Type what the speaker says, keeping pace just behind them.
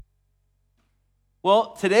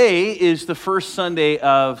Well, today is the first Sunday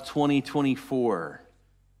of 2024,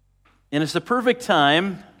 and it's the perfect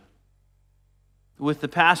time, with the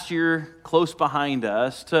past year close behind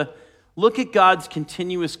us, to look at God's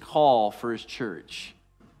continuous call for His church.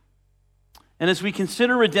 And as we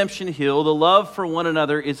consider Redemption Hill, the love for one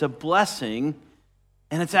another is a blessing,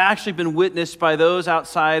 and it's actually been witnessed by those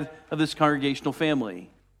outside of this congregational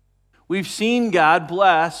family. We've seen God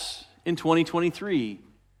bless in 2023.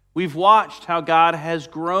 We've watched how God has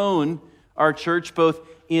grown our church both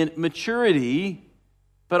in maturity,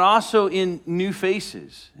 but also in new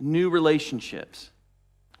faces, new relationships.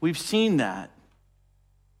 We've seen that.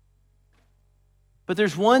 But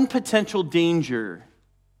there's one potential danger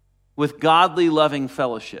with godly, loving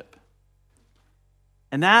fellowship.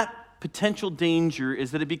 And that potential danger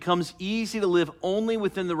is that it becomes easy to live only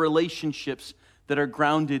within the relationships that are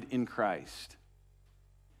grounded in Christ.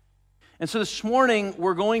 And so this morning,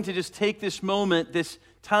 we're going to just take this moment, this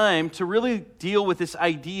time, to really deal with this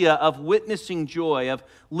idea of witnessing joy, of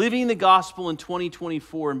living the gospel in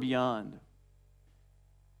 2024 and beyond.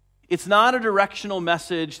 It's not a directional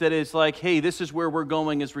message that is like, hey, this is where we're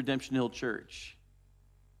going as Redemption Hill Church.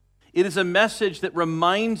 It is a message that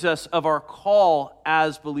reminds us of our call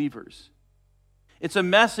as believers. It's a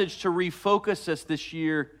message to refocus us this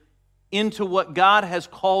year into what God has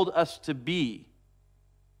called us to be.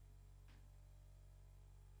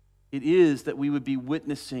 It is that we would be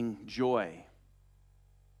witnessing joy.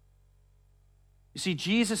 You see,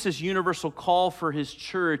 Jesus' universal call for His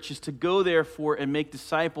church is to go, therefore, and make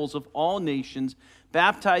disciples of all nations,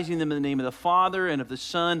 baptizing them in the name of the Father and of the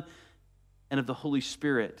Son and of the Holy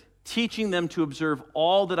Spirit, teaching them to observe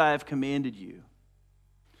all that I have commanded you.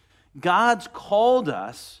 God's called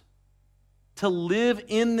us to live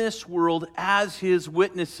in this world as His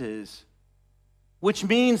witnesses, which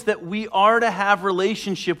means that we are to have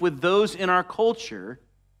relationship with those in our culture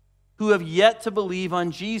who have yet to believe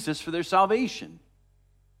on Jesus for their salvation.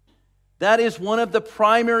 That is one of the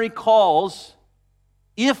primary calls,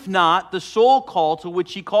 if not the sole call to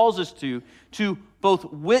which He calls us to both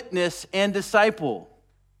witness and disciple.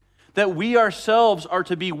 That we ourselves are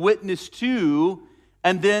to be witnessed to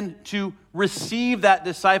and then to receive that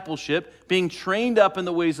discipleship, being trained up in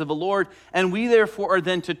the ways of the Lord, and we therefore are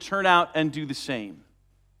then to turn out and do the same.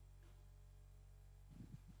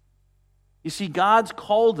 You see, God's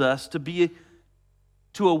called us to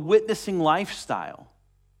a witnessing lifestyle.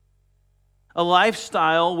 A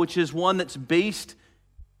lifestyle which is one that's based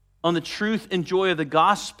on the truth and joy of the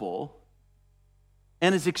gospel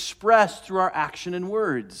and is expressed through our action and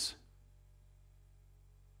words.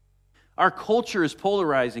 Our culture is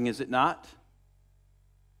polarizing, is it not?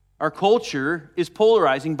 Our culture is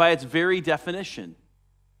polarizing by its very definition.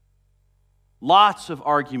 Lots of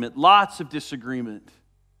argument, lots of disagreement.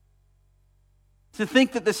 To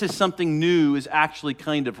think that this is something new is actually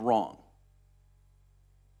kind of wrong.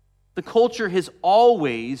 The culture has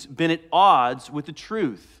always been at odds with the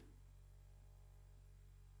truth.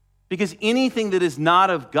 Because anything that is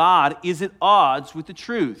not of God is at odds with the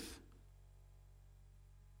truth.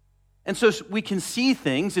 And so we can see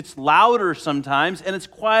things, it's louder sometimes and it's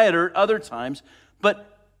quieter at other times,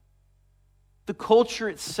 but the culture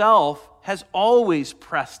itself has always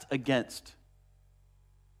pressed against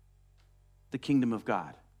the kingdom of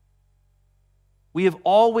God. We have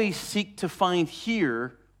always sought to find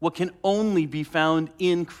here what can only be found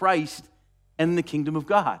in Christ and the kingdom of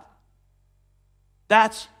God.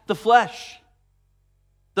 That's the flesh.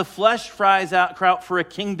 The flesh cries out for a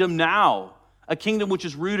kingdom now. A kingdom which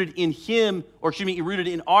is rooted in Him, rooted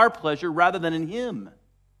in our pleasure rather than in Him.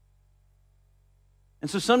 And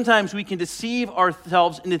so sometimes we can deceive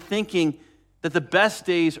ourselves into thinking that the best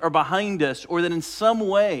days are behind us, or that in some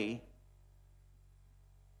way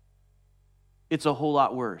it's a whole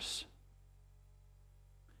lot worse.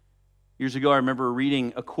 Years ago, I remember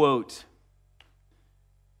reading a quote.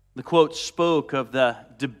 The quote spoke of the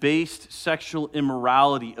debased sexual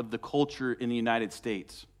immorality of the culture in the United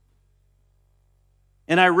States.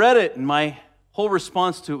 And I read it, and my whole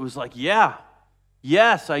response to it was like,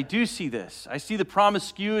 yes, I do see this. I see the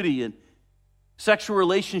promiscuity and sexual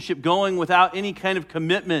relationship going without any kind of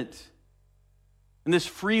commitment, and this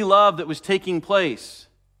free love that was taking place.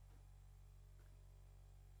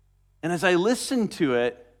 And as I listened to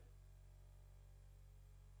it,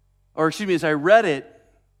 as I read it,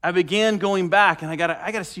 I began going back, and I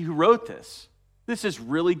gotta see who wrote this. This is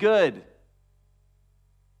really good.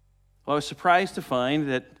 Well, I was surprised to find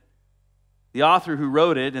that the author who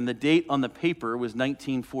wrote it and the date on the paper was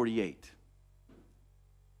 1948.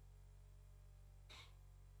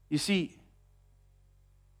 You see,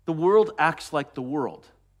 the world acts like the world.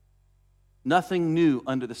 Nothing new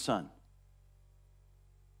under the sun.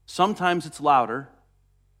 Sometimes it's louder,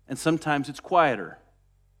 and sometimes it's quieter.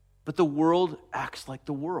 But the world acts like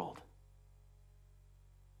the world.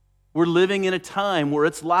 We're living in a time where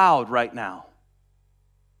it's loud right now.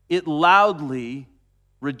 It loudly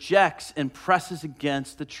rejects and presses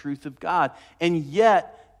against the truth of God. And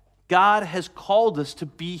yet, God has called us to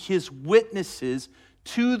be His witnesses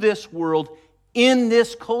to this world in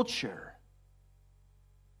this culture.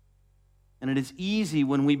 And it is easy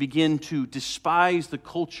when we begin to despise the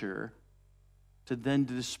culture to then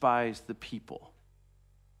despise the people.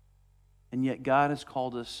 And yet God has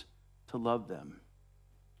called us to love them.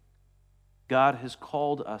 God has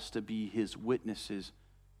called us to be His witnesses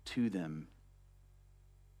to them.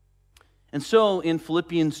 And so in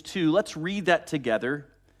Philippians 2, let's read that together.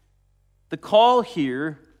 The call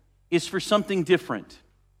here is for something different.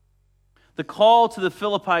 The call to the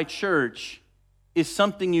Philippi church is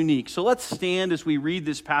something unique. So let's stand as we read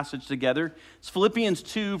this passage together. It's Philippians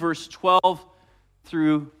 2, verse 12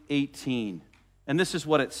 through 18. And this is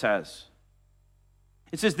what it says.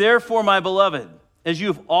 It says, "Therefore, my beloved, as you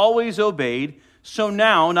have always obeyed, so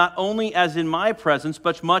now, not only as in my presence,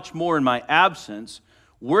 but much more in my absence,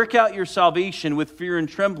 work out your salvation with fear and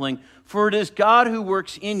trembling, for it is God who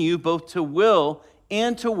works in you both to will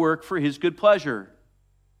and to work for His good pleasure.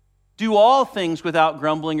 Do all things without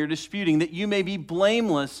grumbling or disputing, that you may be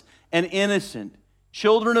blameless and innocent,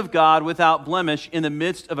 children of God without blemish in the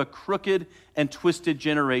midst of a crooked and twisted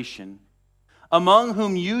generation, among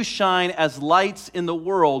whom you shine as lights in the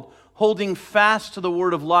world, holding fast to the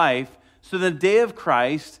word of life, so that in the day of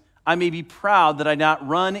Christ I may be proud that I not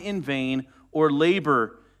run in vain or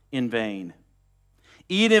labor in vain.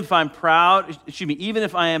 Even if even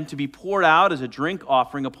if I am to be poured out as a drink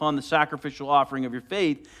offering upon the sacrificial offering of your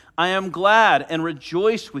faith, I am glad and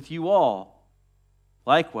rejoice with you all.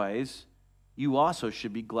 Likewise, you also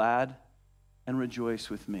should be glad and rejoice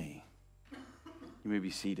with me." You may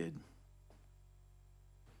be seated.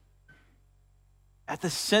 At the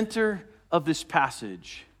center of this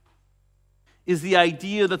passage is the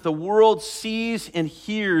idea that the world sees and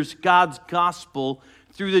hears God's gospel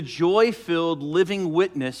through the joy-filled living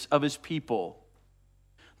witness of His people.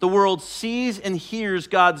 The world sees and hears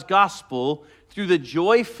God's gospel through the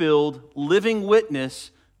joy-filled living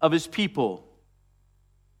witness of His people.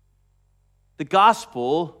 The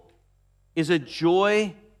gospel is a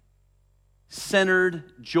joy-centered,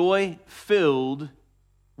 joy-filled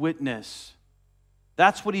witness.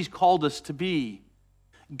 That's what He's called us to be.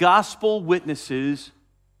 Gospel witnesses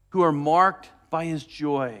who are marked by His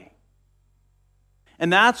joy.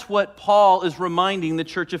 And that's what Paul is reminding the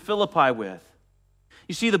church of Philippi with.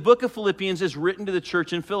 You see, the book of Philippians is written to the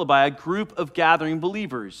church in Philippi, a group of gathering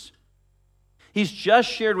believers. He's just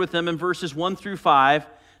shared with them in verses 1 through 5,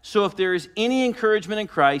 so if there is any encouragement in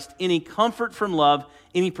Christ, any comfort from love,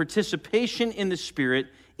 any participation in the Spirit,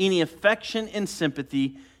 any affection and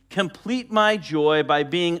sympathy, complete my joy by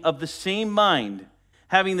being of the same mind,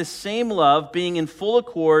 having the same love, being in full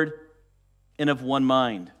accord and of one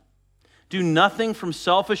mind. Do nothing from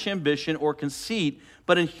selfish ambition or conceit,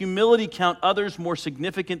 but in humility count others more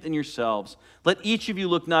significant than yourselves. Let each of you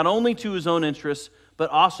look not only to his own interests, but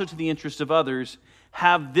also to the interests of others.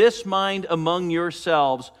 Have this mind among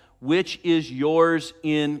yourselves, which is yours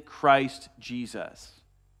in Christ Jesus.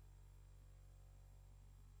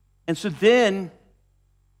 And so then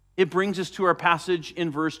it brings us to our passage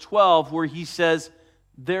in verse 12 where he says,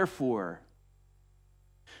 "Therefore."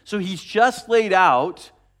 So he's just laid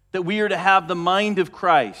out that we are to have the mind of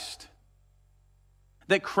Christ.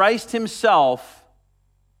 That Christ Himself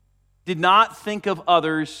did not think of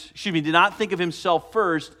Himself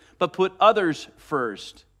first, but put others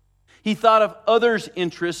first. He thought of others'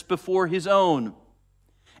 interests before His own.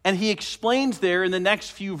 And He explains there in the next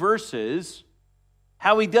few verses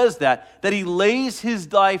how He does that. That He lays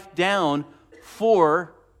His life down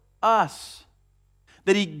for us.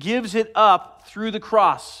 That He gives it up through the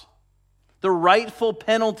cross. The rightful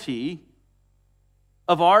penalty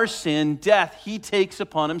of our sin, death, He takes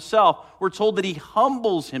upon Himself. We're told that He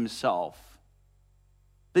humbles Himself,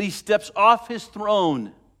 that He steps off His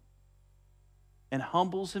throne and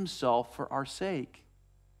humbles Himself for our sake,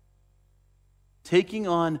 taking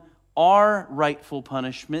on our rightful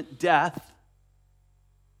punishment, death,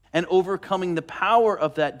 and overcoming the power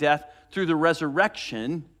of that death through the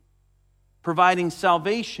resurrection, providing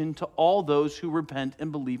salvation to all those who repent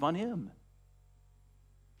and believe on Him.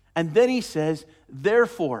 And then he says,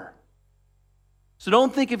 "Therefore." So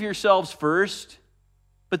don't think of yourselves first,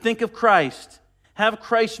 but think of Christ. Have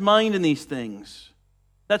Christ's mind in these things.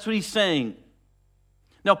 That's what he's saying.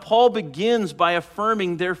 Now, Paul begins by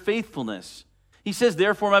affirming their faithfulness. He says,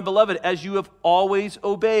 therefore, my beloved, as you have always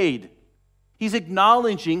obeyed. He's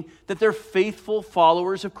acknowledging that they're faithful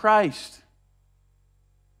followers of Christ.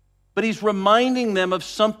 But he's reminding them of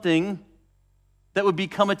something that would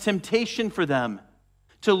become a temptation for them,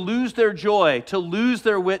 to lose their joy, to lose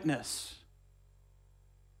their witness.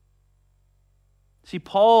 See,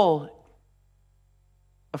 Paul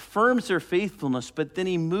affirms their faithfulness, but then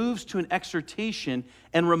he moves to an exhortation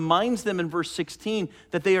and reminds them in verse 16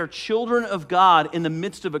 that they are children of God in the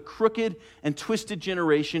midst of a crooked and twisted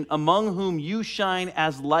generation, among whom you shine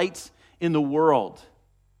as lights in the world.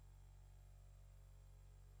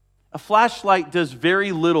 A flashlight does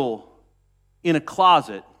very little in a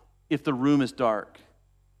closet if the room is dark.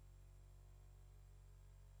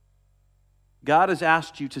 God has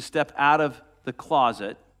asked you to step out of the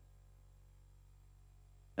closet.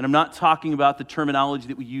 And I'm not talking about the terminology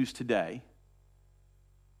that we use today.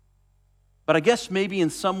 But I guess maybe in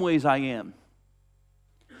some ways I am.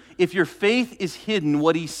 If your faith is hidden,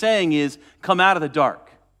 what he's saying is, come out of the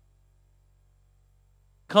dark.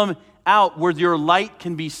 Come out where your light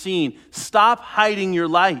can be seen. Stop hiding your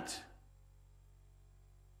light.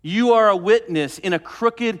 You are a witness in a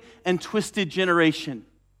crooked and twisted generation.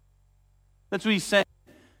 That's what he's saying.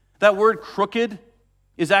 That word crooked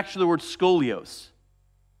is actually the word scolios.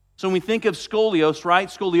 So when we think of scolios, right,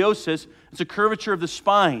 scoliosis, it's a curvature of the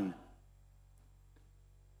spine.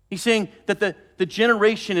 He's saying that the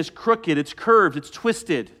generation is crooked, it's curved, it's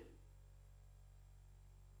twisted.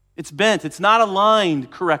 It's bent, it's not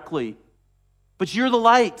aligned correctly. But you're the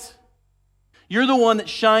light. You're the one that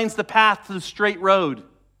shines the path to the straight road.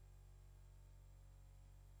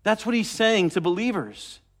 That's what he's saying to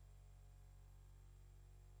believers.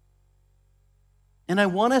 And I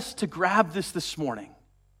want us to grab this morning.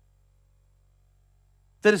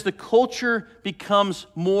 That as the culture becomes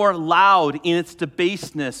more loud in its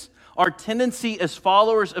debaseness, our tendency as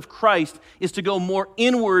followers of Christ is to go more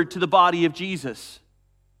inward to the body of Jesus,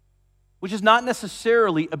 which is not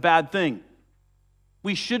necessarily a bad thing.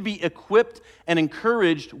 We should be equipped and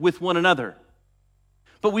encouraged with one another.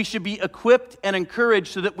 But we should be equipped and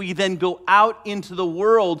encouraged so that we then go out into the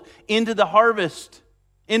world, into the harvest,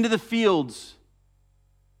 into the fields.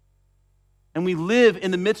 And we live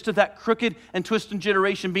in the midst of that crooked and twisted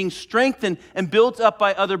generation, being strengthened and built up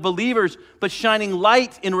by other believers, but shining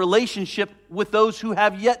light in relationship with those who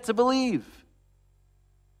have yet to believe.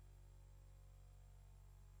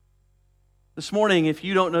 This morning, if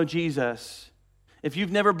you don't know Jesus, if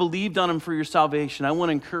you've never believed on him for your salvation, I want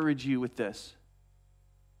to encourage you with this.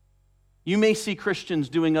 You may see Christians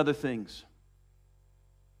doing other things.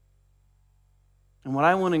 And what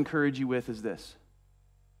I want to encourage you with is this.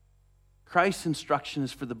 Christ's instruction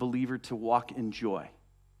is for the believer to walk in joy,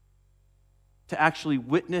 to actually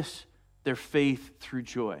witness their faith through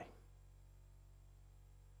joy.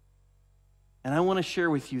 And I want to share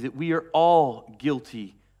with you that we are all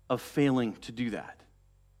guilty of failing to do that.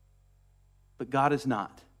 But God is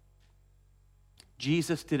not.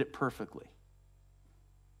 Jesus did it perfectly.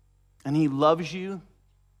 And he loves you,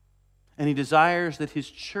 and he desires that his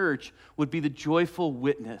church would be the joyful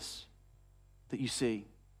witness that you see.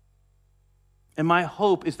 And my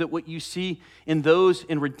hope is that what you see in those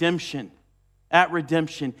in redemption, at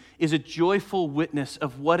redemption, is a joyful witness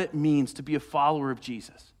of what it means to be a follower of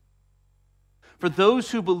Jesus. For those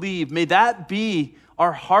who believe, may that be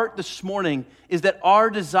our heart this morning, is that our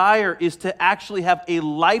desire is to actually have a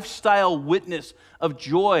lifestyle witness of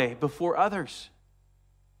joy before others.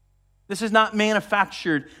 This is not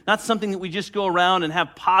manufactured, not something that we just go around and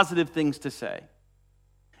have positive things to say.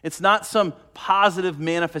 It's not some positive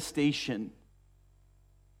manifestation.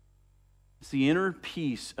 It's the inner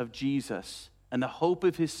peace of Jesus and the hope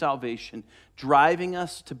of his salvation driving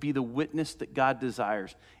us to be the witness that God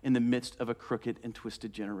desires in the midst of a crooked and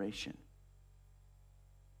twisted generation.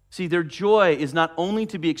 See, their joy is not only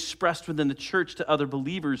to be expressed within the church to other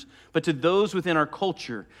believers, but to those within our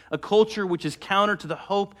culture, a culture which is counter to the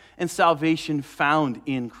hope and salvation found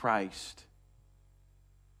in Christ.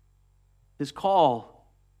 His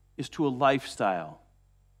call is to a lifestyle,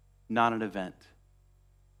 not an event.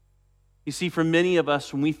 You see, for many of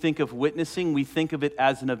us, when we think of witnessing, we think of it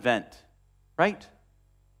as an event, right?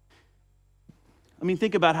 I mean,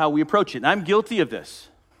 think about how we approach it. And I'm guilty of this.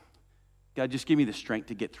 God, just give me the strength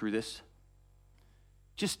to get through this.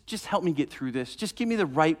 Just help me get through this. Just give me the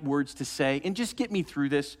right words to say and just get me through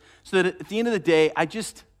this so that at the end of the day,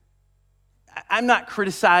 I'm not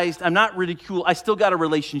criticized, I'm not ridiculed, I still got a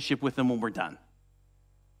relationship with them when we're done.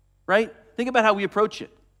 Right? Think about how we approach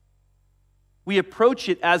it. We approach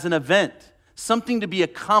it as an event, something to be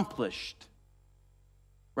accomplished.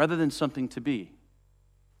 rather than something to be?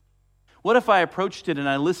 What if I approached it and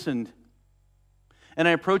I listened and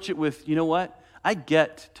I approach it with, you know what? I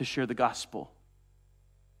get to share the gospel.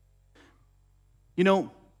 You know,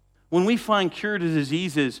 when we find cure to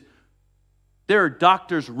diseases, there are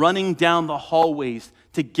doctors running down the hallways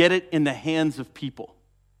to get it in the hands of people.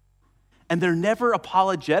 And they're never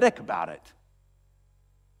apologetic about it.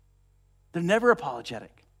 They're never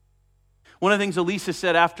apologetic. One of the things Elisa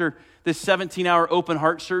said after this 17-hour open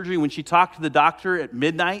heart surgery, when she talked to the doctor at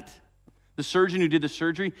midnight, the surgeon who did the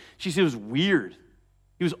surgery, she said it was weird.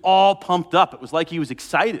 He was all pumped up. It was like he was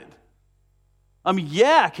excited. I mean,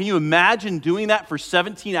 yeah, can you imagine doing that for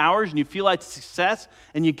 17 hours and you feel like success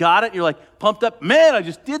and you got it and you're like pumped up? Man, I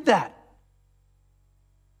just did that.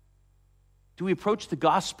 Do we approach the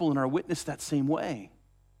gospel and our witness that same way?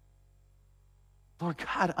 Lord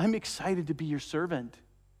God, I'm excited to be your servant.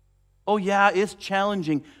 Oh yeah, it's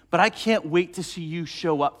challenging, but I can't wait to see you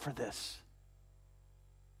show up for this.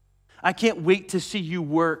 I can't wait to see you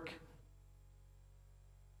work.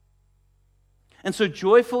 And so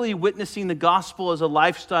joyfully witnessing the gospel as a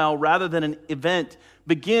lifestyle rather than an event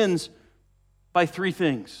begins by three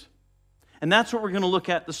things. And that's what we're going to look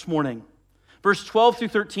at this morning. Verse 12 through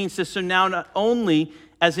 13 says, so now not only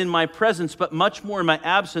as in my presence, but much more in my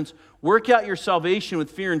absence, work out your salvation with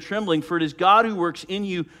fear and trembling, for it is God who works in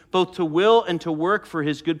you both to will and to work for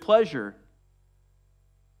his good pleasure.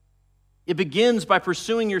 It begins by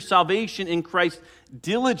pursuing your salvation in Christ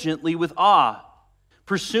diligently with awe.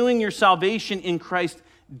 Pursuing your salvation in Christ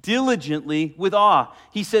diligently with awe.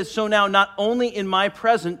 He says, so now not only in my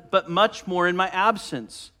present, but much more in my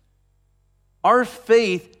absence. Our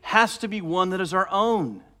faith has to be one that is our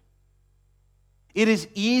own. It is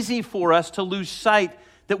easy for us to lose sight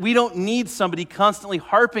that we don't need somebody constantly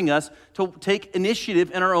harping us to take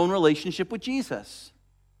initiative in our own relationship with Jesus.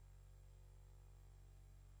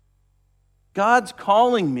 God's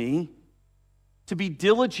calling me to be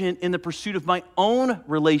diligent in the pursuit of my own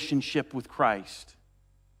relationship with Christ.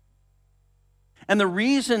 And the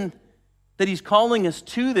reason that he's calling us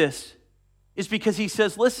to this is because he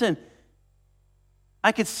says, listen,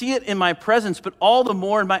 I could see it in my presence, but all the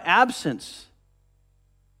more in my absence.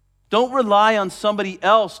 Don't rely on somebody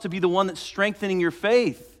else to be the one that's strengthening your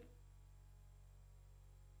faith.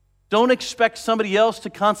 Don't expect somebody else to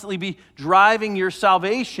constantly be driving your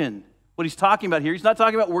salvation. What he's talking about here, he's not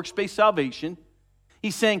talking about works-based salvation.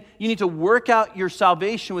 He's saying you need to work out your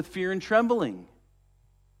salvation with fear and trembling.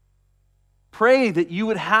 Pray that you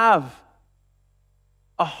would have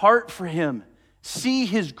a heart for him. See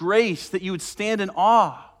his grace, that you would stand in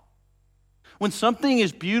awe. When something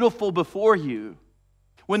is beautiful before you,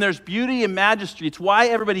 when there's beauty and majesty, it's why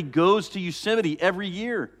everybody goes to Yosemite every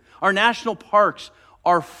year. Our national parks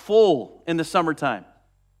are full in the summertime.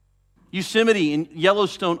 Yosemite and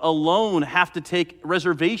Yellowstone alone have to take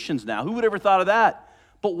reservations now. Who would ever thought of that?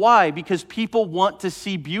 But why? Because people want to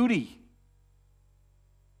see beauty.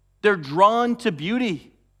 They're drawn to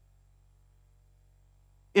beauty.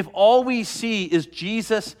 If all we see is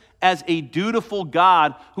Jesus as a dutiful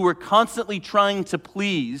God who we're constantly trying to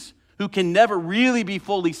please, who can never really be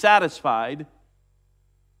fully satisfied,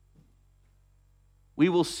 we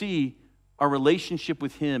will see our relationship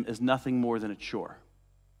with him as nothing more than a chore.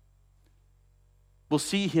 We'll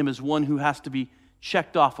see him as one who has to be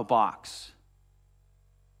checked off a box.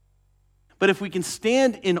 But if we can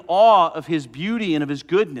stand in awe of his beauty and of his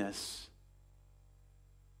goodness,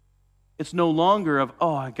 it's no longer of,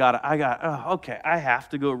 I have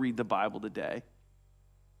to go read the Bible today.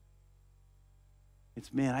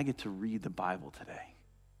 It's, man, I get to read the Bible today.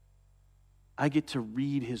 I get to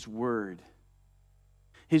read his word,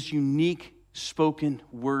 his unique spoken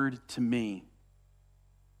word to me.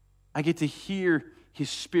 I get to hear his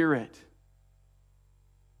Spirit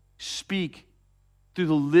speak through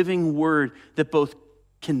the living word that both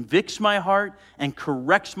convicts my heart and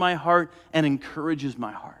corrects my heart and encourages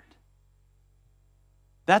my heart.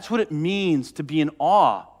 That's what it means to be in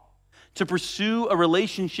awe, to pursue a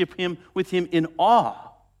relationship with him in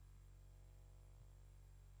awe.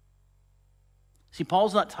 See,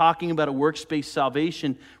 Paul's not talking about a works-based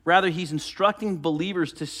salvation. Rather, he's instructing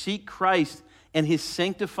believers to seek Christ and his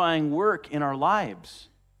sanctifying work in our lives.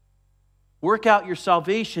 Work out your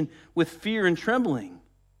salvation with fear and trembling.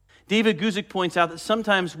 David Guzik points out that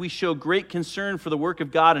sometimes we show great concern for the work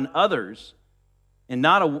of God in others and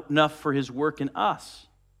not enough for his work in us.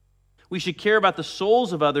 We should care about the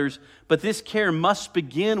souls of others, but this care must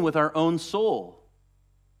begin with our own soul.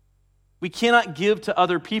 We cannot give to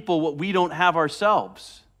other people what we don't have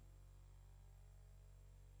ourselves.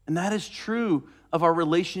 And that is true of our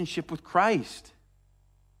relationship with Christ.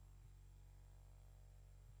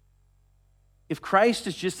 if Christ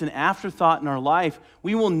is just an afterthought in our life,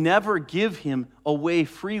 we will never give him away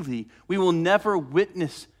freely. We will never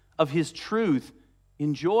witness of his truth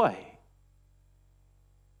in joy.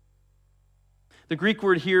 The Greek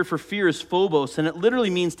word here for fear is phobos, and it literally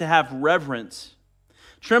means to have reverence.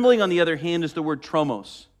 Trembling, on the other hand, is the word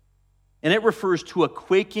tromos, and it refers to a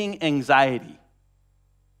quaking anxiety.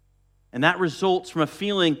 And that results from a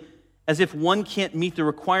feeling as if one can't meet the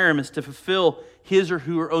requirements to fulfill his or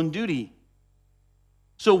her own duty.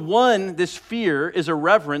 So one, this fear, is a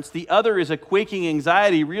reverence. The other is a quaking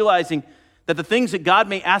anxiety, realizing that the things that God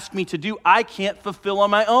may ask me to do, I can't fulfill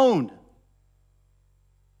on my own.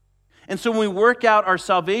 And so when we work out our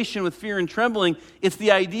salvation with fear and trembling, it's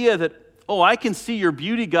the idea that, oh, I can see your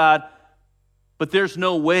beauty, God, but there's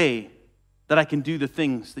no way that I can do the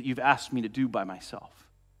things that you've asked me to do by myself.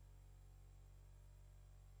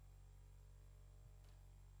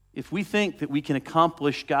 If we think that we can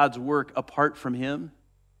accomplish God's work apart from him,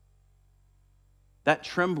 that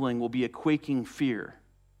trembling will be a quaking fear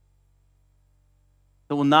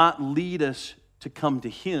that will not lead us to come to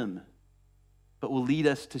him, but will lead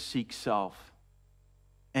us to seek self,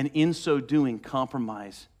 and in so doing,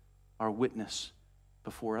 compromise our witness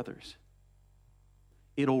before others.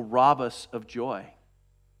 It'll rob us of joy.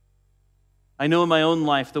 I know in my own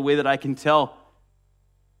life, the way that I can tell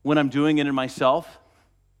when I'm doing it in myself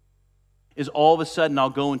is all of a sudden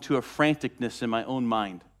I'll go into a franticness in my own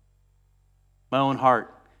mind, my own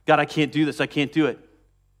heart. God, I can't do this. I can't do it.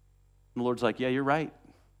 And the Lord's like, yeah, you're right.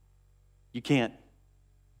 You can't,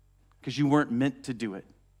 because you weren't meant to do it.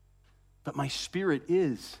 But my Spirit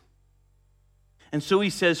is. And so he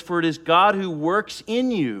says, for it is God who works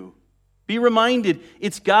in you. Be reminded,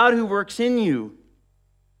 it's God who works in you.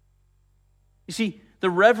 You see, the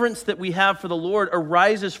reverence that we have for the Lord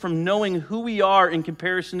arises from knowing who we are in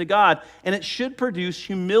comparison to God, and it should produce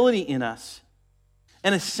humility in us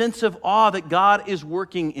and a sense of awe that God is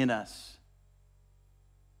working in us.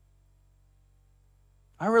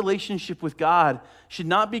 Our relationship with God should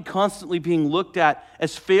not be constantly being looked at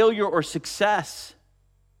as failure or success.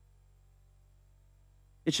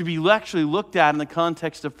 It should be actually looked at in the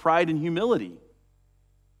context of pride and humility.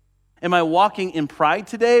 Am I walking in pride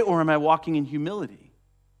today, or am I walking in humility?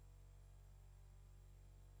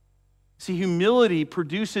 See, humility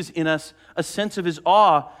produces in us a sense of his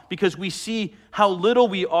awe because we see how little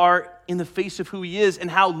we are in the face of who he is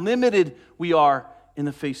and how limited we are in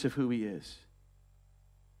the face of who he is.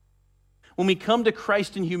 When we come to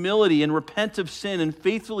Christ in humility and repent of sin and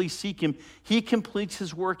faithfully seek him, he completes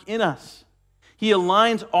his work in us. He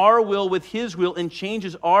aligns our will with his will and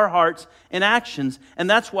changes our hearts and actions. And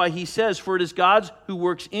that's why he says, for it is God who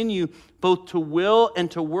works in you both to will and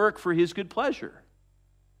to work for his good pleasure.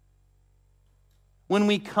 When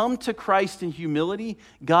we come to Christ in humility,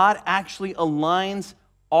 God actually aligns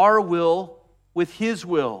our will with his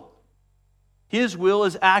will. His will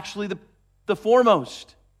is actually the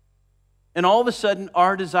foremost. And all of a sudden,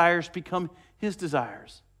 our desires become his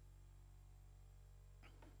desires.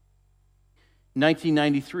 In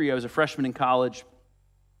 1993, I was a freshman in college.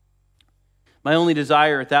 My only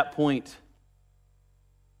desire at that point,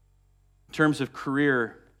 in terms of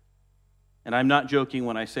career, and I'm not joking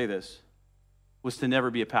when I say this, was to never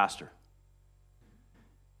be a pastor.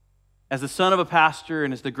 As the son of a pastor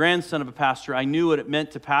and as the grandson of a pastor, I knew what it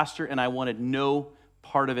meant to pastor, and I wanted no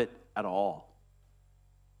part of it at all.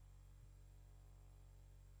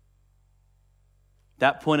 At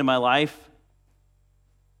that point in my life,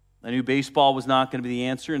 I knew baseball was not going to be the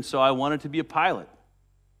answer, and so I wanted to be a pilot.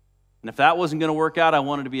 And if that wasn't going to work out, I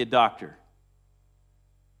wanted to be a doctor.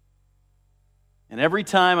 And every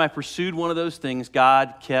time I pursued one of those things,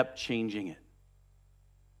 God kept changing it.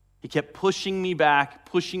 He kept pushing me back,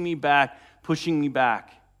 pushing me back, pushing me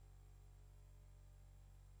back.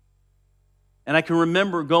 And I can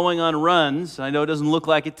remember going on runs. I know it doesn't look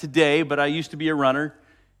like it today, but I used to be a runner.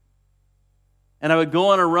 And I would go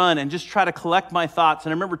on a run and just try to collect my thoughts.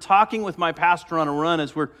 And I remember talking with my pastor on a run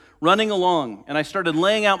as we're running along, and I started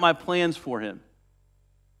laying out my plans for him.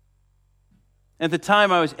 At the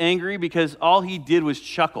time, I was angry because all he did was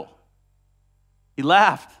chuckle. He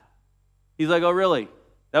laughed. He's like, oh, really?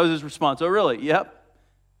 That was his response. Oh, really? Yep.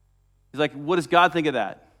 He's like, what does God think of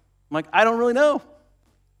that? I'm like, I don't really know.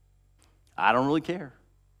 I don't really care.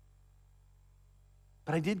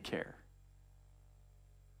 But I did care.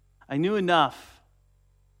 I knew enough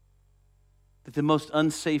that the most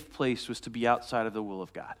unsafe place was to be outside of the will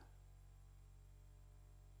of God.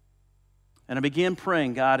 And I began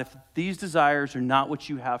praying, God, if these desires are not what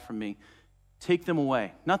you have for me, take them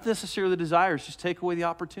away. Not necessarily the desires, just take away the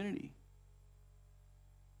opportunity.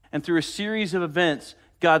 And through a series of events,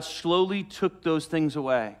 God slowly took those things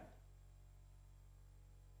away.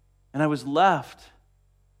 And I was left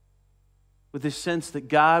with this sense that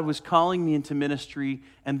God was calling me into ministry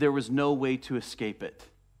and there was no way to escape it.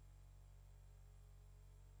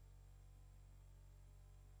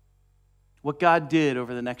 What God did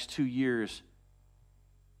over the next 2 years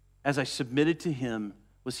as I submitted to Him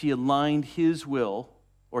was He aligned His will,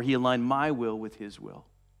 or He aligned my will with His will.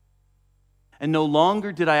 And no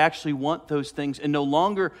longer did I actually want those things, and no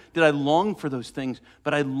longer did I long for those things,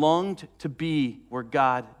 but I longed to be where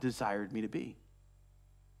God desired me to be.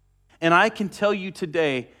 And I can tell you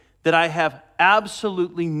today that I have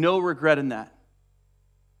absolutely no regret in that.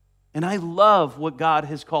 And I love what God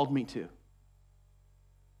has called me to.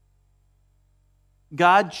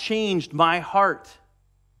 God changed my heart.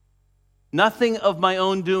 Nothing of my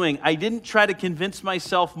own doing. I didn't try to convince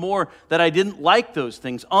myself more that I didn't like those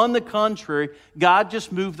things. On the contrary, God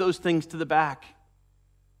just moved those things to the back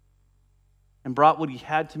and brought what He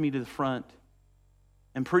had to me to the front.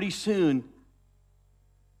 And pretty soon,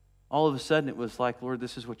 all of a sudden it was like, Lord,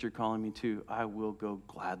 this is what You're calling me to. I will go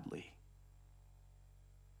gladly.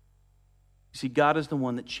 You see, God is the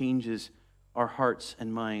one that changes our hearts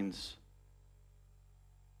and minds.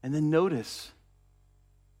 And then notice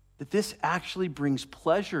that this actually brings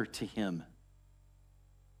pleasure to Him.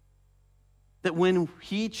 That when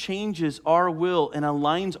He changes our will and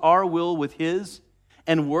aligns our will with His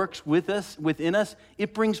and works with us, within us,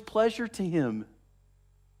 it brings pleasure to Him.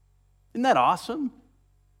 Isn't that awesome?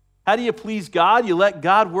 How do you please God? You let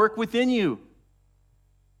God work within you.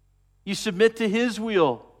 You submit to His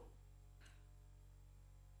will.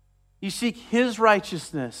 You seek His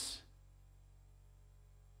righteousness.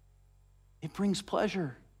 It brings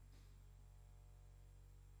pleasure.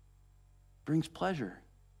 It brings pleasure.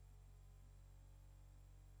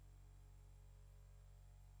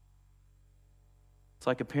 It's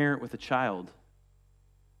like a parent with a child.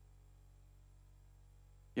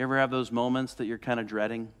 You ever have those moments that you're kind of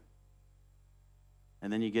dreading?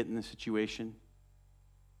 And then you get in the situation,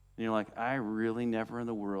 and you're like, I really never in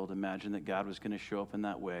the world imagined that God was going to show up in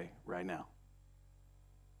that way right now.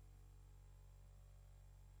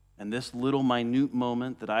 And this little minute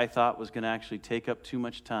moment that I thought was going to actually take up too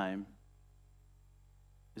much time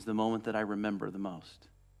is the moment that I remember the most.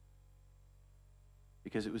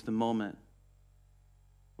 Because it was the moment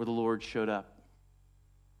where the Lord showed up.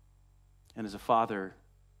 And as a father,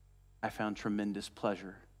 I found tremendous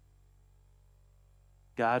pleasure.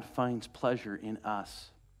 God finds pleasure in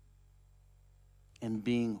us and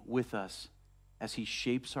being with us as He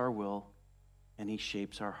shapes our will and He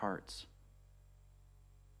shapes our hearts.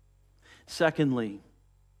 Secondly,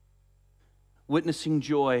 witnessing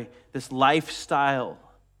joy, this lifestyle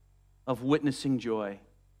of witnessing joy,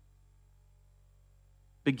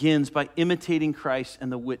 begins by imitating Christ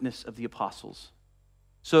and the witness of the apostles.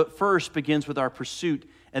 So it first begins with our pursuit,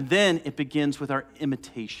 and then it begins with our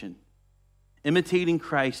imitation. Imitating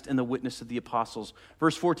Christ and the witness of the apostles.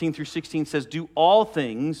 Verse 14 through 16 says, do all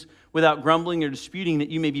things without grumbling or disputing, that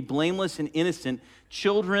you may be blameless and innocent,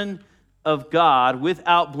 children of God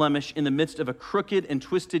without blemish in the midst of a crooked and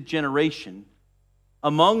twisted generation,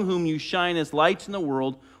 among whom you shine as lights in the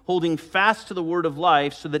world, holding fast to the word of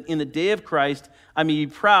life, so that in the day of Christ I may be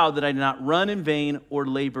proud that I did not run in vain or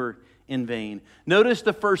labor in vain. Notice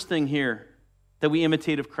the first thing here that we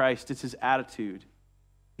imitate of Christ. It's His attitude.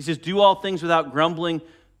 He says, do all things without grumbling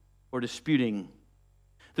or disputing.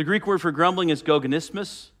 The Greek word for grumbling is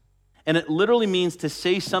gogonismus, and it literally means to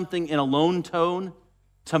say something in a lone tone,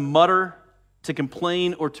 to mutter, to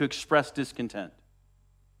complain, or to express discontent.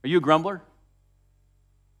 Are you a grumbler?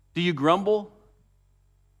 Do you grumble?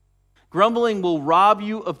 Grumbling will rob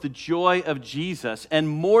you of the joy of Jesus, and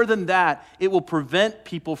more than that, it will prevent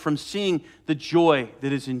people from seeing the joy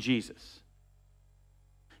that is in Jesus.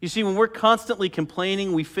 You see, when we're constantly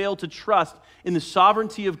complaining, we fail to trust in the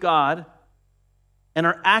sovereignty of God and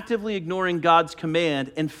are actively ignoring God's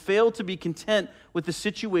command and fail to be content with the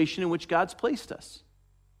situation in which God's placed us.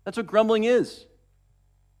 That's what grumbling is.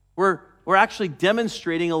 We're actually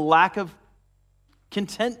demonstrating a lack of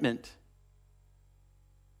contentment.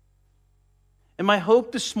 And my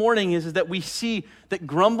hope this morning is that we see that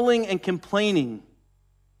grumbling and complaining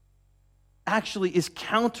actually is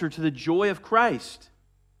counter to the joy of Christ.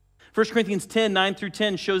 1 Corinthians 10, 9 through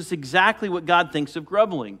 10 shows us exactly what God thinks of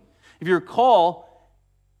grumbling. If you recall,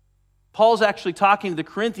 Paul's actually talking to the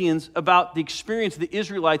Corinthians about the experience of the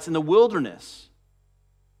Israelites in the wilderness.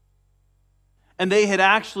 And they had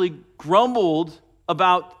actually grumbled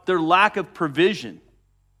about their lack of provision.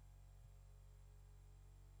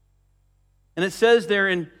 And it says there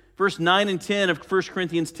in verse 9 and 10 of 1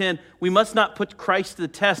 Corinthians 10, we must not put Christ to the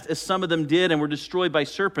test as some of them did and were destroyed by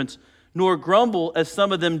serpents, nor grumble as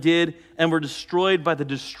some of them did and were destroyed by the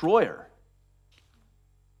destroyer.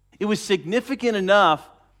 It was significant enough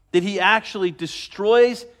that he actually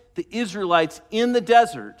destroys the Israelites in the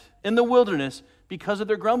desert, in the wilderness, because of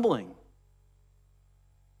their grumbling.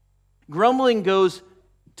 Grumbling goes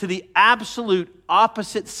to the absolute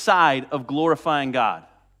opposite side of glorifying God.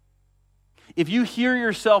 If you hear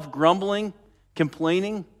yourself grumbling,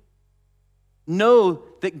 complaining, know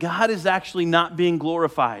that God is actually not being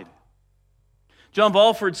glorified. John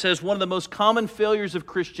Balford says one of the most common failures of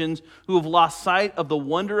Christians who have lost sight of the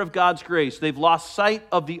wonder of God's grace, they've lost sight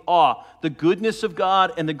of the awe, the goodness of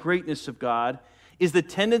God and the greatness of God, is the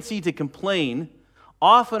tendency to complain,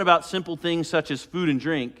 often about simple things such as food and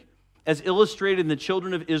drink, as illustrated in the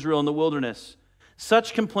children of Israel in the wilderness.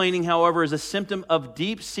 Such complaining, however, is a symptom of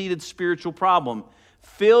deep-seated spiritual problem,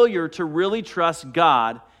 failure to really trust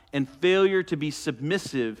God and failure to be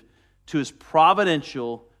submissive to His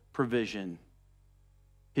providential provision,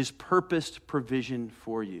 His purposed provision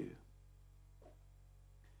for you.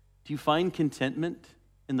 Do you find contentment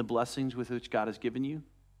in the blessings with which God has given you?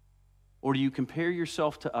 Or do you compare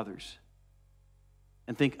yourself to others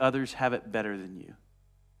and think others have it better than you?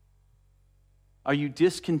 Are you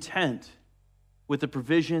discontent with the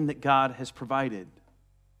provision that God has provided?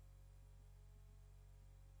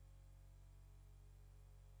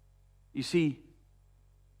 You see,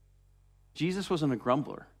 Jesus wasn't a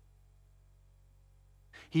grumbler.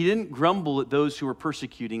 He didn't grumble at those who were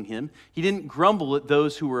persecuting him. He didn't grumble at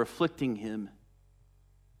those who were afflicting him.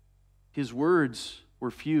 His words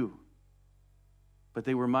were few, but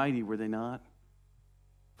they were mighty, were they not?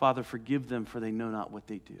 Father, forgive them, for they know not what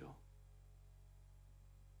they do.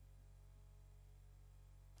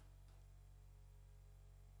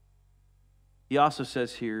 He also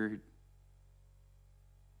says here,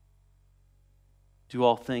 do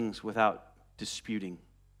all things without disputing.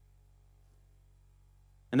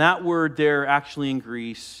 And that word there actually in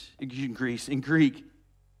Greek,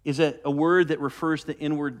 is a word that refers to the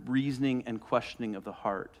inward reasoning and questioning of the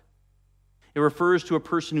heart. It refers to a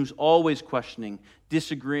person who's always questioning,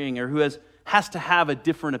 disagreeing, or who has to have a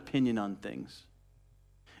different opinion on things.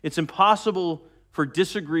 It's impossible for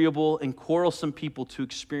disagreeable and quarrelsome people to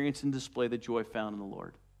experience and display the joy found in the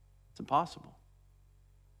Lord. It's impossible.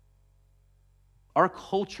 Our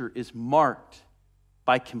culture is marked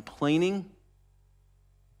by complaining,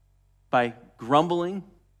 by grumbling,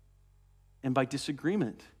 and by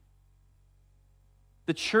disagreement.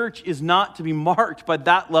 The church is not to be marked by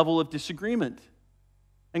that level of disagreement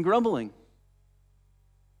and grumbling.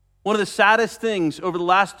 One of the saddest things over the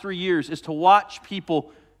last 3 years is to watch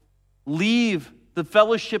people leave the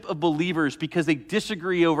fellowship of believers because they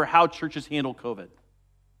disagree over how churches handle COVID.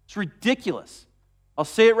 It's ridiculous. I'll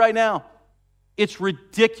say it right now. It's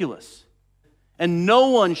ridiculous. And no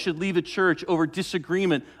one should leave a church over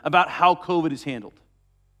disagreement about how COVID is handled.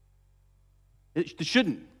 It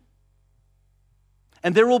shouldn't.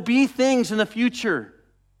 And there will be things in the future.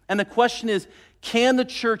 And the question is, can the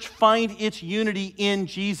church find its unity in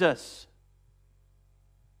Jesus?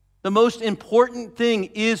 The most important thing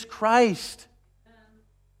is Christ.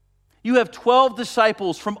 You have 12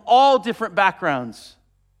 disciples from all different backgrounds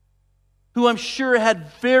who I'm sure had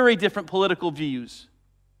very different political views.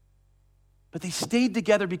 But they stayed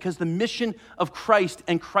together because the mission of Christ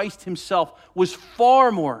and Christ himself was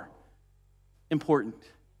far more important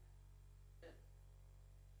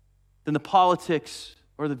than the politics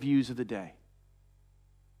or the views of the day.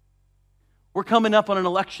 We're coming up on an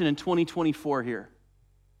election in 2024 here.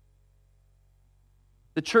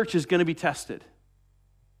 The church is going to be tested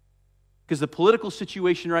because the political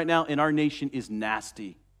situation right now in our nation is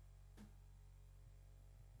nasty.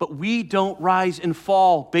 But we don't rise and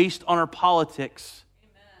fall based on our politics.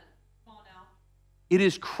 Amen. Come on now. It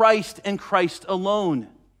is Christ and Christ alone.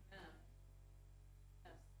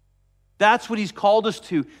 That's what he's called us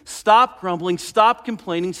to. Stop grumbling, stop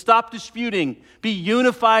complaining, stop disputing. Be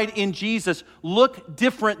unified in Jesus. Look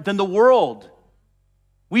different than the world.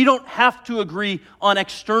 We don't have to agree on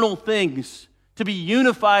external things to be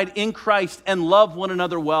unified in Christ and love one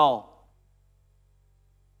another well.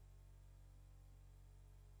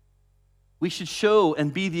 We should show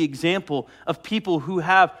and be the example of people who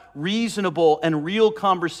have reasonable and real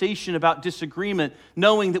conversation about disagreement,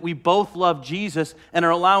 knowing that we both love Jesus and are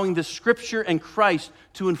allowing the Scripture and Christ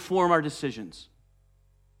to inform our decisions.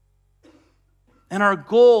 And our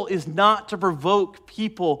goal is not to provoke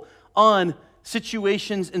people on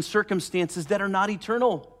situations and circumstances that are not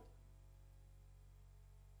eternal.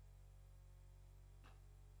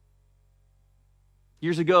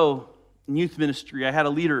 Years ago, in youth ministry, I had a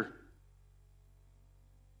leader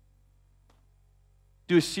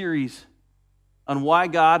do a series on why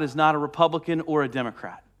God is not a Republican or a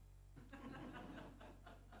Democrat.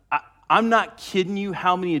 I'm not kidding you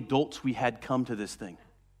how many adults we had come to this thing.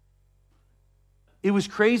 It was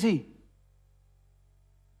crazy.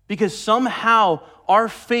 Because somehow our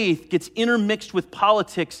faith gets intermixed with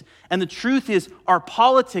politics, and the truth is our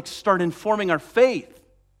politics start informing our faith.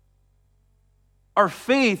 Our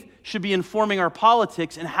faith should be informing our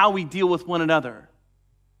politics and how we deal with one another,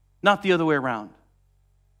 not the other way around.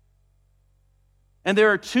 And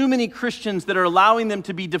there are too many Christians that are allowing them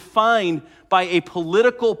to be defined by a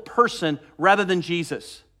political person rather than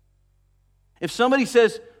Jesus. If somebody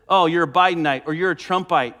says, oh, you're a Bidenite or you're a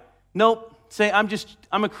Trumpite, nope, say,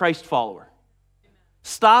 I'm a Christ follower.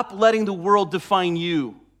 Stop letting the world define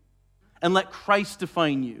you and let Christ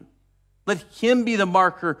define you. Let Him be the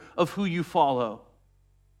marker of who you follow.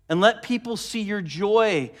 And let people see your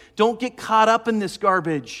joy. Don't get caught up in this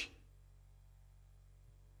garbage.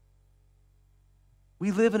 We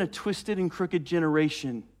live in a twisted and crooked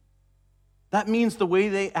generation. That means the way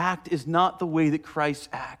they act is not the way that Christ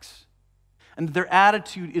acts. And their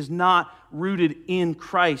attitude is not rooted in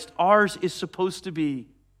Christ. Ours is supposed to be.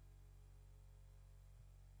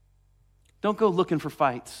 Don't go looking for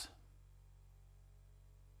fights.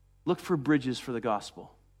 Look for bridges for the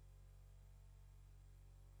gospel.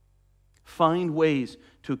 Find ways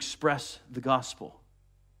to express the gospel.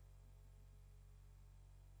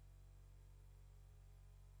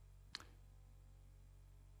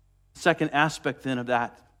 Second aspect then of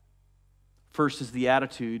that, first is the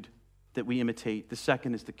attitude that we imitate. The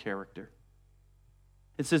second is the character.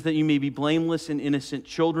 It says that you may be blameless and innocent,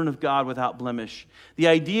 children of God without blemish. The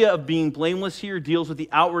idea of being blameless here deals with the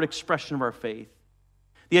outward expression of our faith.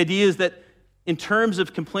 The idea is that in terms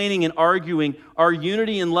of complaining and arguing, our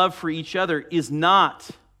unity and love for each other is not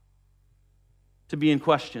to be in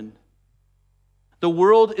question. The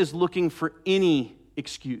world is looking for any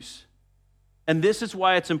excuse. And this is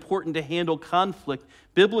why it's important to handle conflict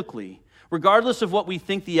biblically. Regardless of what we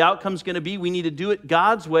think the outcome's going to be, we need to do it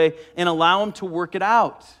God's way and allow Him to work it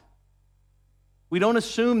out. We don't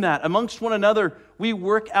assume that. Amongst one another, we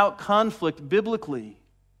work out conflict biblically.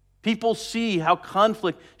 People see how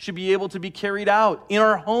conflict should be able to be carried out. In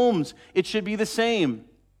our homes, it should be the same.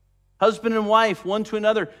 Husband and wife, one to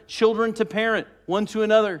another. Children to parent, one to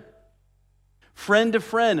another. Friend to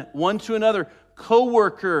friend, one to another.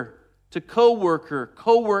 Co-worker to co-worker.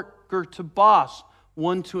 Co-worker to boss,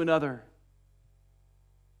 one to another.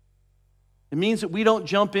 It means that we don't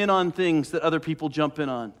jump in on things that other people jump in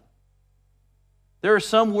on. There are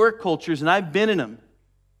some work cultures, and I've been in them,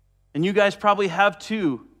 and you guys probably have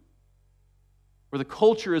too, where the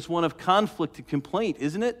culture is one of conflict and complaint,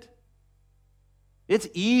 isn't it? It's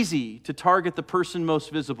easy to target the person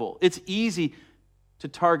most visible. It's easy to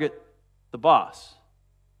target the boss.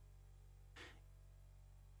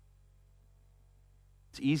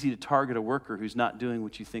 It's easy to target a worker who's not doing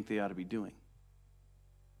what you think they ought to be doing.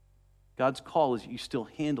 God's call is you still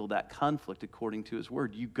handle that conflict according to His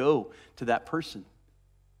word. You go to that person.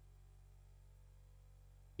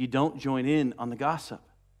 You don't join in on the gossip.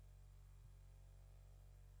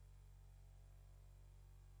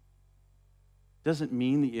 Doesn't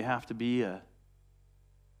mean that you have to be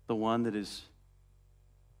the one that is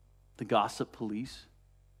the gossip police.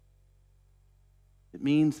 It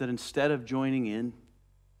means that instead of joining in,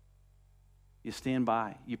 you stand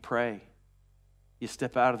by, you pray, you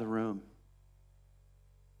step out of the room.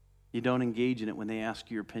 You don't engage in it when they ask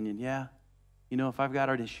you your opinion. Yeah, if I've got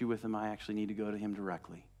an issue with him, I actually need to go to him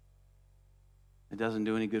directly. It doesn't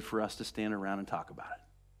do any good for us to stand around and talk about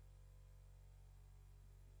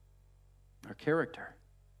it. Our character.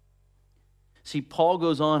 See, Paul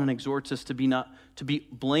goes on and exhorts us to be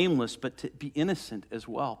blameless, but to be innocent as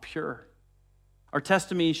well, pure. Our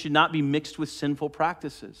testimony should not be mixed with sinful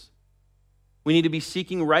practices. We need to be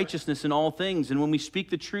seeking righteousness in all things. And when we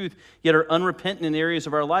speak the truth, yet are unrepentant in areas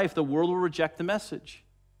of our life, the world will reject the message.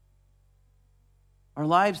 Our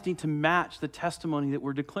lives need to match the testimony that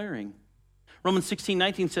we're declaring. Romans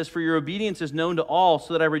 16:19 says, "For your obedience is known to all,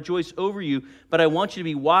 so that I rejoice over you. But I want you to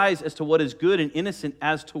be wise as to what is good and innocent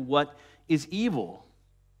as to what is evil."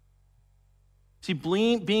 See,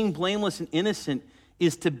 being blameless and innocent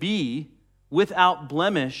is to be without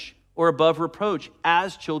blemish or above reproach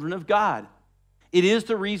as children of God. It is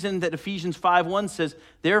the reason that Ephesians 5:1 says,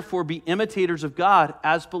 "Therefore be imitators of God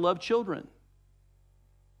as beloved children."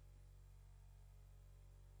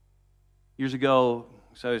 Years ago,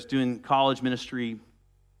 so I was doing college ministry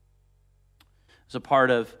as a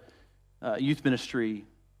part of youth ministry.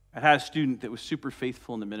 I had a student that was super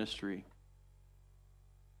faithful in the ministry.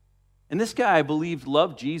 And this guy, I believed,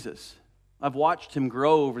 loved Jesus. I've watched him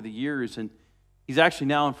grow over the years, and he's actually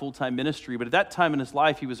now in full-time ministry. But at that time in his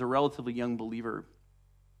life, he was a relatively young believer.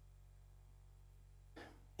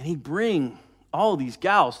 And he'd bring all of these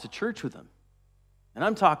gals to church with him. And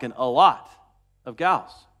I'm talking a lot of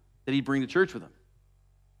gals that he'd bring to church with him.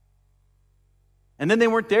 And then they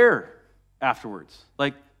weren't there afterwards.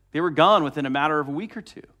 Like, they were gone within a matter of a week or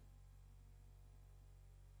two.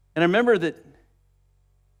 And I remember that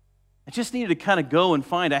I just needed to kind of go and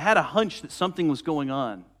find. I had a hunch that something was going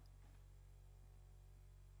on.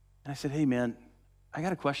 And I said, hey, man, I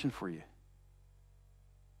got a question for you.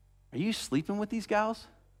 Are you sleeping with these gals?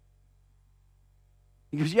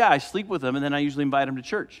 He goes, yeah, I sleep with them, and then I usually invite them to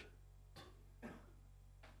church.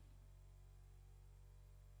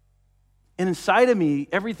 And inside of me,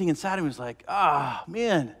 everything inside of me was like,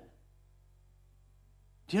 man.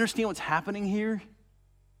 Do you understand what's happening here?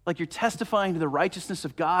 Like, you're testifying to the righteousness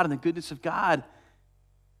of God and the goodness of God,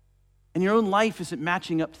 and your own life isn't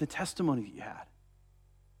matching up to the testimony that you had.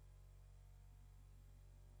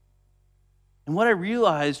 And what I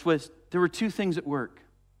realized was there were two things at work.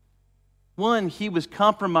 One, he was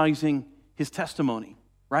compromising his testimony,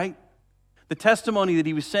 right? The testimony that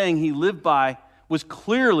he was saying he lived by was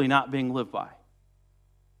clearly not being lived by.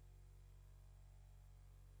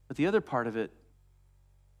 But the other part of it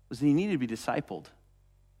was that he needed to be discipled.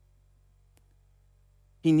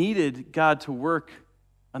 He needed God to work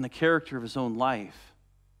on the character of his own life.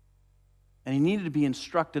 And he needed to be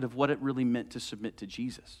instructed of what it really meant to submit to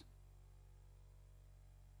Jesus.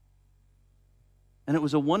 And it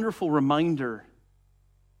was a wonderful reminder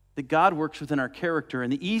that God works within our character.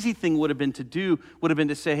 And the easy thing would have been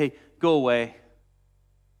to say, hey, go away.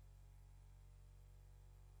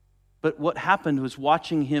 But what happened was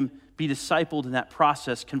watching him be discipled in that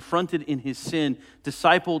process, confronted in his sin,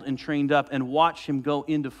 discipled and trained up, and watch him go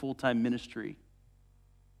into full-time ministry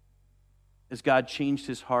as God changed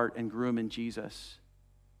his heart and grew him in Jesus.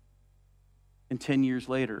 And 10 years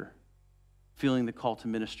later, feeling the call to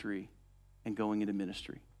ministry and going into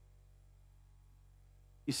ministry.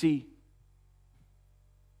 You see,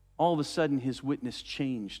 all of a sudden his witness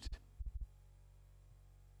changed.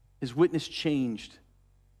 His witness changed.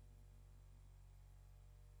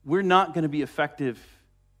 We're not going to be effective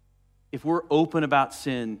if we're open about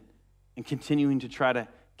sin and continuing to try to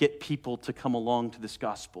get people to come along to this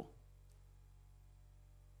gospel.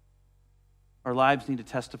 Our lives need to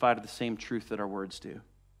testify to the same truth that our words do.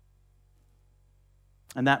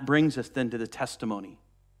 And that brings us then to the testimony.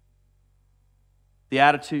 The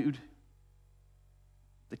attitude,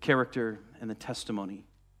 the character, and the testimony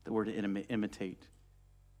that we're to imitate.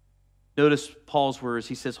 Notice Paul's words.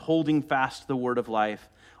 He says, holding fast the word of life.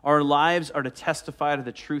 Our lives are to testify to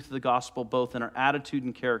the truth of the gospel, both in our attitude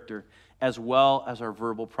and character, as well as our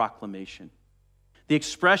verbal proclamation. The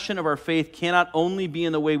expression of our faith cannot only be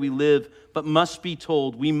in the way we live, but must be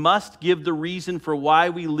told. We must give the reason for why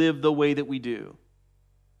we live the way that we do.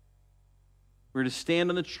 We're to stand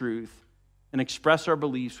on the truth and express our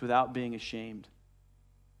beliefs without being ashamed.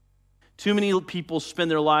 Too many people spend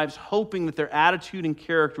their lives hoping that their attitude and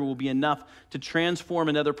character will be enough to transform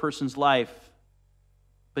another person's life.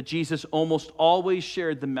 But Jesus almost always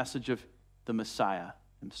shared the message of the Messiah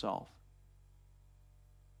himself.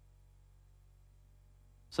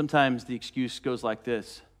 Sometimes the excuse goes like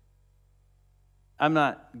this: I'm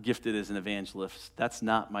not gifted as an evangelist. That's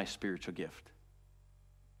not my spiritual gift.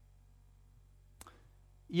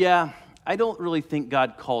 Yeah, I don't really think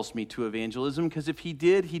God calls me to evangelism, because if he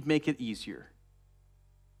did, he'd make it easier.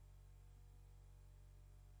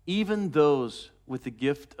 Even those with the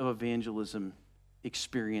gift of evangelism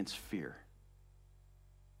experience fear.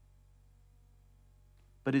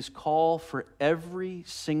 But his call for every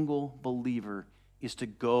single believer is to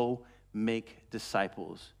go make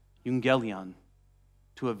disciples. Euangelion,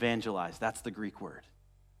 to evangelize. That's the Greek word.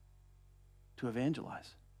 To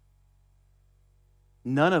evangelize.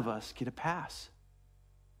 None of us get a pass.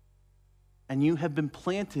 And you have been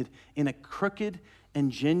planted in a crooked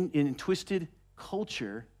and twisted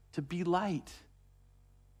culture to be light.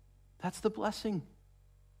 That's the blessing.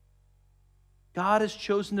 God has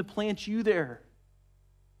chosen to plant you there.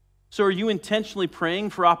 So are you intentionally praying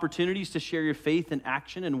for opportunities to share your faith in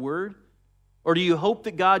action and word? Or do you hope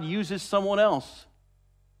that God uses someone else?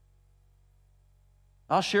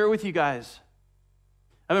 I'll share it with you guys.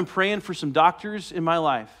 I've been praying for some doctors in my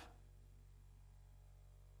life.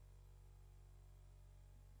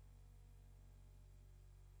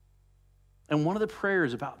 And one of the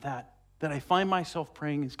prayers about that I find myself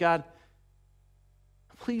praying is, God,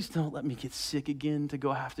 please don't let me get sick again to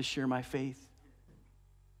go have to share my faith.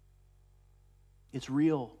 It's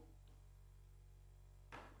real.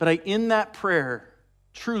 But I end that prayer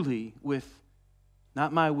truly with,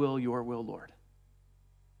 not my will, your will, Lord.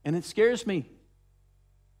 And it scares me.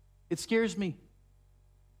 It scares me.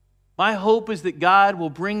 My hope is that God will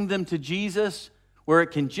bring them to Jesus where it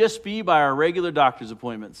can just be by our regular doctor's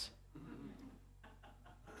appointments.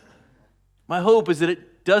 My hope is that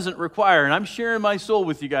it doesn't require, and I'm sharing my soul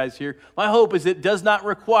with you guys here, my hope is it does not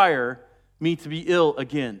require me to be ill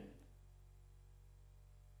again.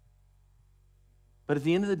 But at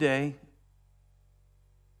the end of the day,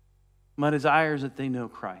 my desire is that they know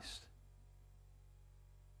Christ.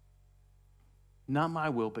 Not my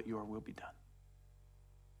will, but your will be done.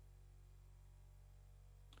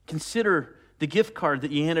 Consider the gift card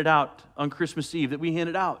that you handed out on Christmas Eve, that we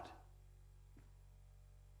handed out.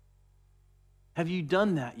 Have you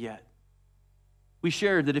done that yet? We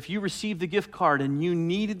shared that if you received the gift card and you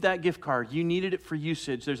needed that gift card, you needed it for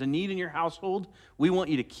usage, there's a need in your household, we want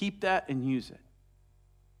you to keep that and use it.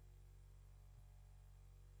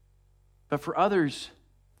 But for others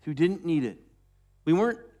who didn't need it, we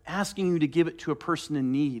weren't asking you to give it to a person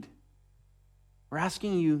in need. We're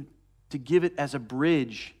asking you to give it as a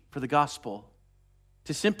bridge for the gospel.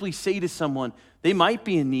 To simply say to someone, they might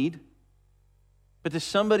be in need, but to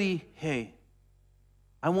somebody, hey,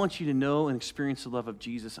 I want you to know and experience the love of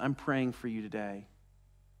Jesus. I'm praying for you today.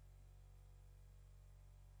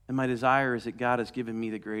 And my desire is that God has given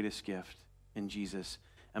me the greatest gift in Jesus,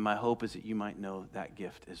 and my hope is that you might know that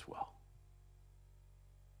gift as well.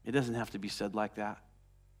 It doesn't have to be said like that.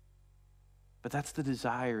 But that's the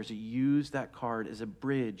desire, is to use that card as a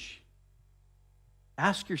bridge.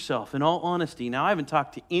 Ask yourself, in all honesty, now I haven't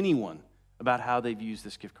talked to anyone about how they've used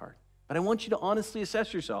this gift card, but I want you to honestly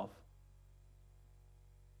assess yourself.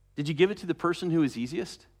 Did you give it to the person who is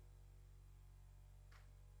easiest?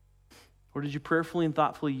 Or did you prayerfully and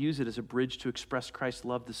thoughtfully use it as a bridge to express Christ's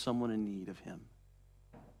love to someone in need of Him?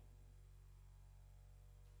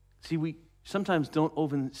 See, we sometimes don't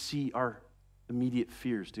even see our immediate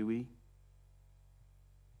fears, do we?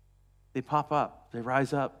 They pop up, they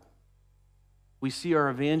rise up. We see our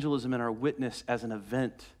evangelism and our witness as an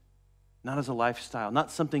event, not as a lifestyle,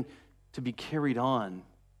 not something to be carried on.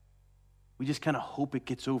 We just kind of hope it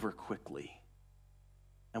gets over quickly,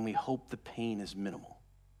 and we hope the pain is minimal.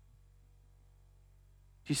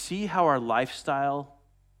 Do you see how our lifestyle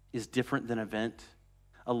is different than an event?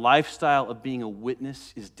 A lifestyle of being a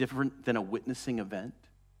witness is different than a witnessing event.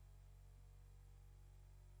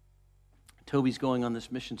 Toby's going on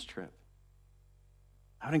this missions trip.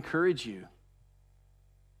 I would encourage you,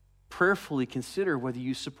 prayerfully consider whether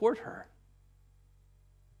you support her.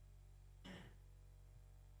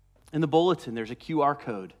 In the bulletin, there's a QR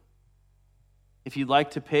code. If you'd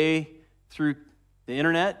like to pay through the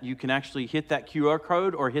internet, you can actually hit that QR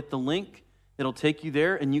code or hit the link. It'll take you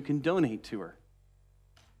there, and you can donate to her.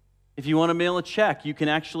 If you want to mail a check, you can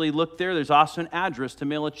actually look there. There's also an address to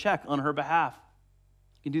mail a check on her behalf.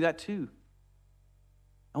 You can do that too.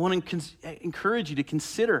 I want to encourage you to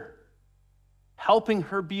consider helping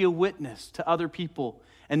her be a witness to other people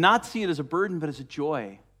and not see it as a burden, but as a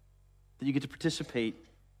joy that you get to participate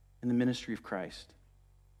in the ministry of Christ.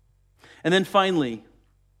 And then finally,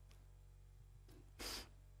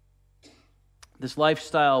 this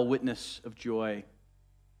lifestyle witness of joy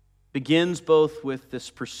begins both with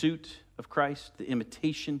this pursuit of Christ, the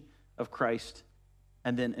imitation of Christ,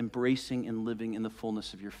 and then embracing and living in the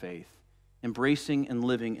fullness of your faith. Embracing and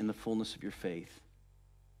living in the fullness of your faith.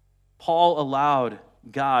 Paul allowed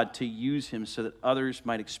God to use him so that others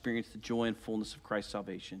might experience the joy and fullness of Christ's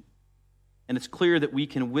salvation. And it's clear that we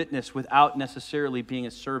can witness without necessarily being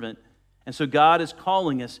a servant. And so God is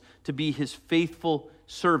calling us to be His faithful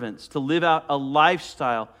servants, to live out a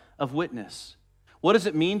lifestyle of witness. What does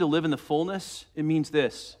it mean to live in the fullness? It means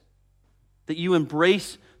this, that you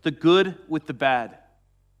embrace the good with the bad.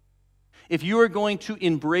 If you are going to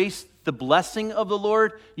embrace the blessing of the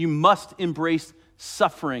Lord, you must embrace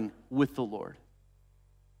suffering with the Lord.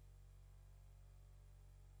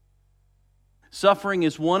 Suffering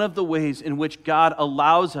is one of the ways in which God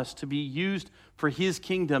allows us to be used for His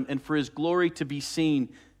kingdom and for His glory to be seen.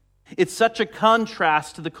 It's such a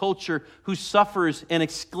contrast to the culture who suffers and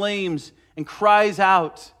exclaims and cries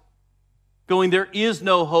out, going, there is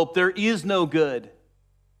no hope, there is no good.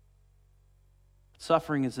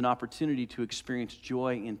 Suffering is an opportunity to experience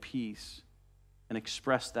joy and peace and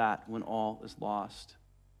express that when all is lost.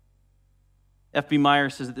 F.B. Meyer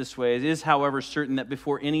says it this way: it is, however, certain that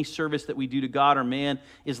before any service that we do to God or man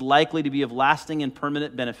is likely to be of lasting and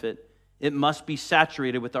permanent benefit, it must be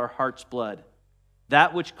saturated with our heart's blood.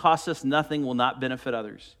 That which costs us nothing will not benefit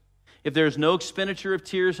others. If there is no expenditure of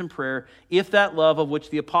tears and prayer, if that love of which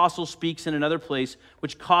the apostle speaks in another place,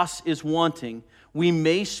 which costs is wanting, we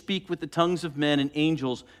may speak with the tongues of men and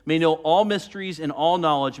angels, may know all mysteries and all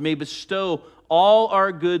knowledge, may bestow all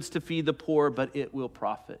our goods to feed the poor, but it will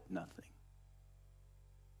profit nothing.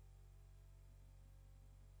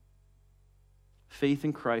 Faith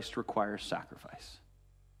in Christ requires sacrifice.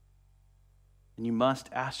 And you must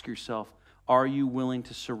ask yourself, are you willing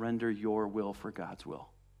to surrender your will for God's will?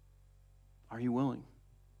 Are you willing?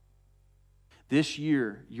 This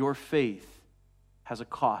year, your faith has a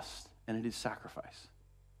cost, and it is sacrifice.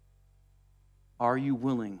 Are you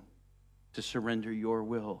willing to surrender your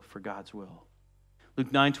will for God's will?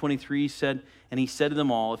 Luke 9:23 said, and he said to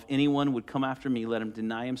them all, if anyone would come after me, let him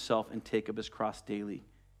deny himself and take up his cross daily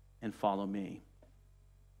and follow me.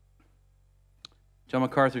 John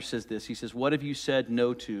MacArthur says this. He says, what have you said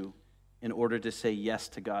no to in order to say yes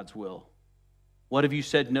to God's will? What have you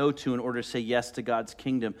said no to in order to say yes to God's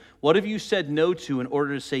kingdom? What have you said no to in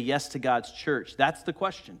order to say yes to God's church? That's the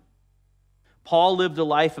question. Paul lived a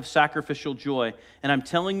life of sacrificial joy, and I'm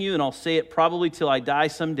telling you, and I'll say it probably till I die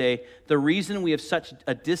someday, the reason we have such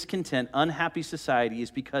a discontent, unhappy society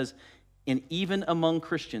is because even among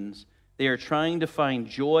Christians, they are trying to find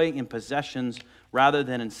joy in possessions rather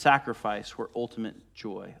than in sacrifice where ultimate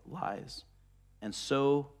joy lies. And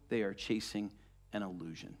so they are chasing an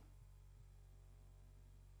illusion.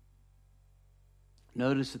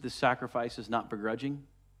 Notice that this sacrifice is not begrudging,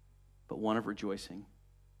 but one of rejoicing.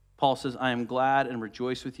 Paul says, I am glad and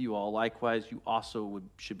rejoice with you all. Likewise, you also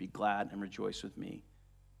should be glad and rejoice with me.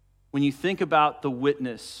 When you think about the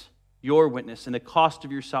witness, your witness, and the cost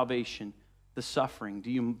of your salvation, the suffering,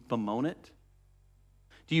 do you bemoan it?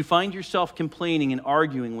 Do you find yourself complaining and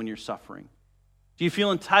arguing when you're suffering? Do you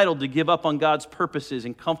feel entitled to give up on God's purposes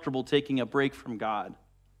and comfortable taking a break from God?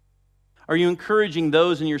 Are you encouraging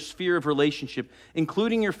those in your sphere of relationship,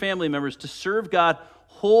 including your family members, to serve God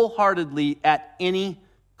wholeheartedly at any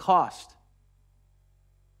cost?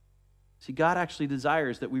 See, God actually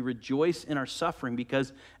desires that we rejoice in our suffering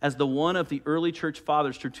because, as the one of the early church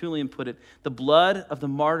fathers, Tertullian, put it, the blood of the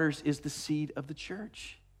martyrs is the seed of the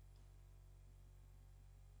church.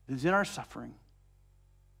 It is in our suffering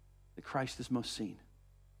that Christ is most seen,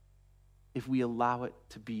 if we allow it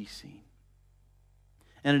to be seen.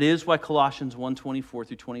 And it is why Colossians 1:24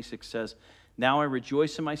 through 26 says, now I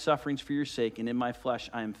rejoice in my sufferings for your sake, and in my flesh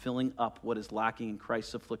I am filling up what is lacking in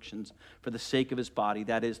Christ's afflictions for the sake of his body,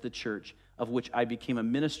 that is the church, of which I became a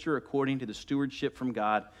minister according to the stewardship from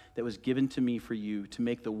God that was given to me for you, to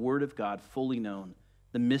make the word of God fully known,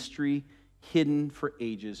 the mystery hidden for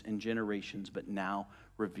ages and generations, but now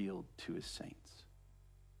revealed to his saints.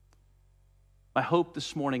 My hope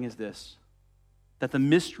this morning is this, that the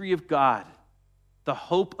mystery of God, the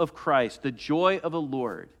hope of Christ, the joy of the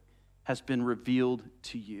Lord has been revealed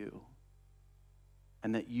to you,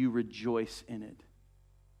 and that you rejoice in it.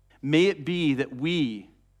 May it be that we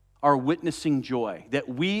are witnessing joy, that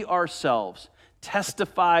we ourselves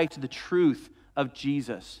testify to the truth of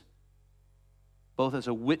Jesus, both as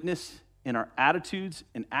a witness in our attitudes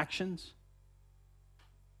and actions,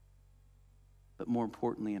 but more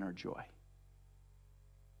importantly in our joy.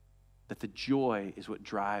 That the joy is what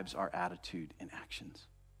drives our attitude and actions.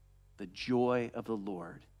 The joy of the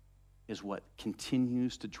Lord is what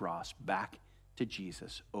continues to draw us back to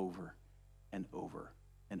Jesus over and over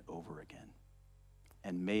and over again.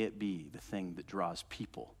 And may it be the thing that draws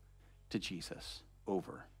people to Jesus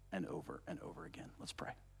over and over and over again. Let's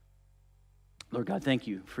pray. Lord God, thank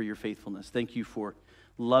you for your faithfulness. Thank you for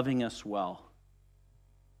loving us well.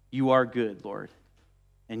 You are good, Lord,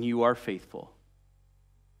 and you are faithful.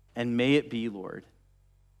 And may it be, Lord,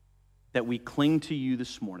 that we cling to you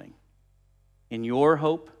this morning in your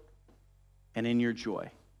hope and in your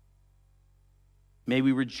joy. May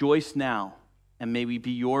we rejoice now, and may we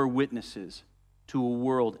be your witnesses to a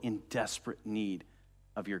world in desperate need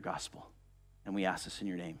of your gospel. And we ask this in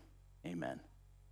your name. Amen.